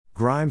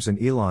Grimes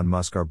and Elon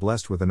Musk are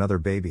blessed with another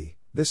baby,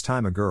 this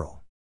time a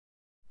girl.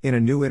 In a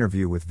new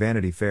interview with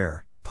Vanity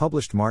Fair,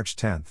 published March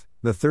 10,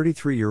 the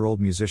 33-year-old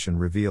musician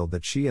revealed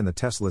that she and the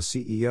Tesla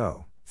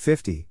CEO,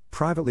 50,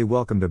 privately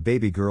welcomed a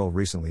baby girl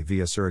recently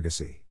via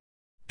surrogacy.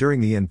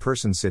 During the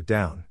in-person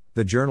sit-down,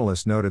 the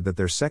journalist noted that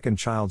their second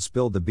child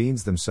spilled the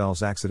beans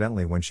themselves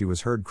accidentally when she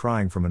was heard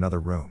crying from another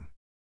room.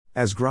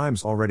 As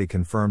Grimes already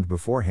confirmed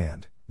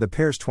beforehand, the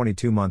pair's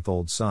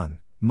 22-month-old son,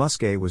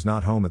 Musk, was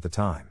not home at the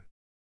time.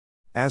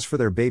 As for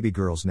their baby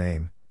girl's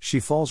name,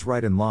 she falls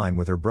right in line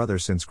with her brother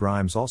since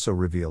Grimes also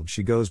revealed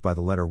she goes by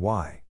the letter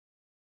Y.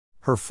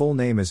 Her full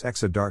name is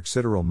Exa Dark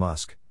Sideral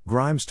Musk,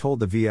 Grimes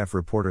told the VF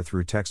reporter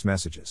through text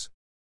messages.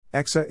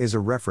 Exa is a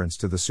reference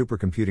to the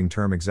supercomputing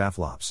term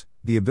exaflops,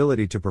 the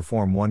ability to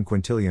perform 1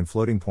 quintillion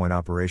floating-point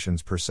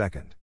operations per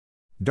second.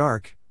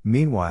 Dark,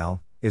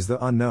 meanwhile, is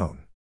the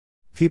unknown.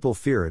 People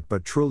fear it,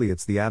 but truly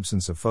it's the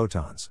absence of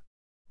photons.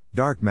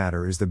 Dark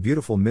matter is the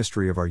beautiful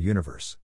mystery of our universe.